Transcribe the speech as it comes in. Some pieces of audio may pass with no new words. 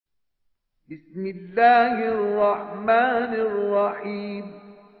بسم الله الرحمن الرحيم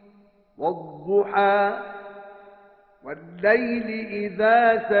والضحى والليل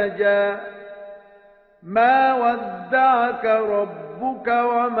إذا سجى ما ودعك ربك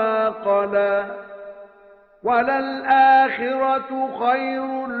وما قلى وللآخرة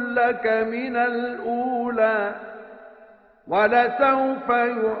خير لك من الأولى ولسوف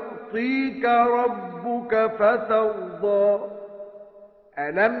يعطيك ربك فترضى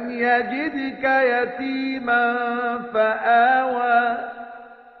ألم يجدك يتيما فآوى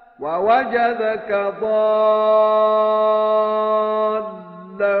ووجدك ضالا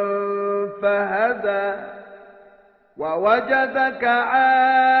فهدى ووجدك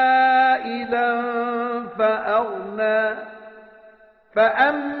عائلا فأغنى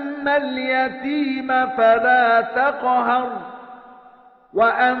فأما اليتيم فلا تقهر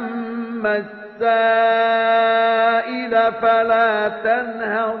وأما السائل فلا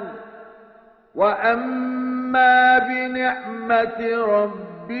تنهر وأما بنعمة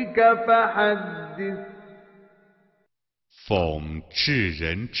ربك فحدث 奉至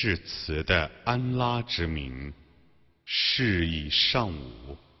仁至慈的安拉之名，是以上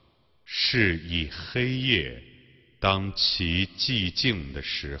午，是以黑夜，当其寂静的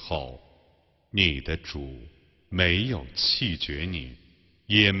时候，你的主没有弃绝你，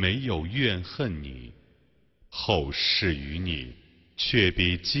也没有怨恨你，后世于你却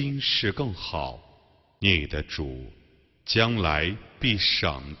比今世更好，你的主将来必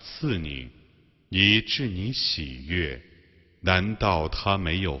赏赐你，以致你喜悦。难道他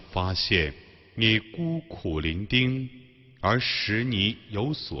没有发现你孤苦伶仃，而使你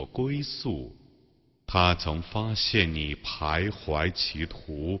有所归宿？他曾发现你徘徊歧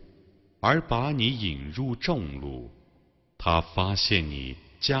途，而把你引入正路。他发现你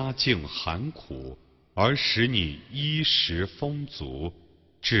家境寒苦，而使你衣食丰足。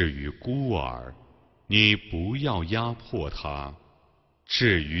至于孤儿，你不要压迫他；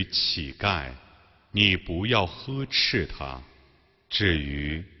至于乞丐，你不要呵斥他。至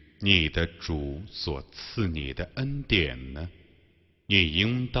于你的主所赐你的恩典呢，你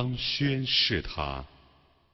应当宣示他。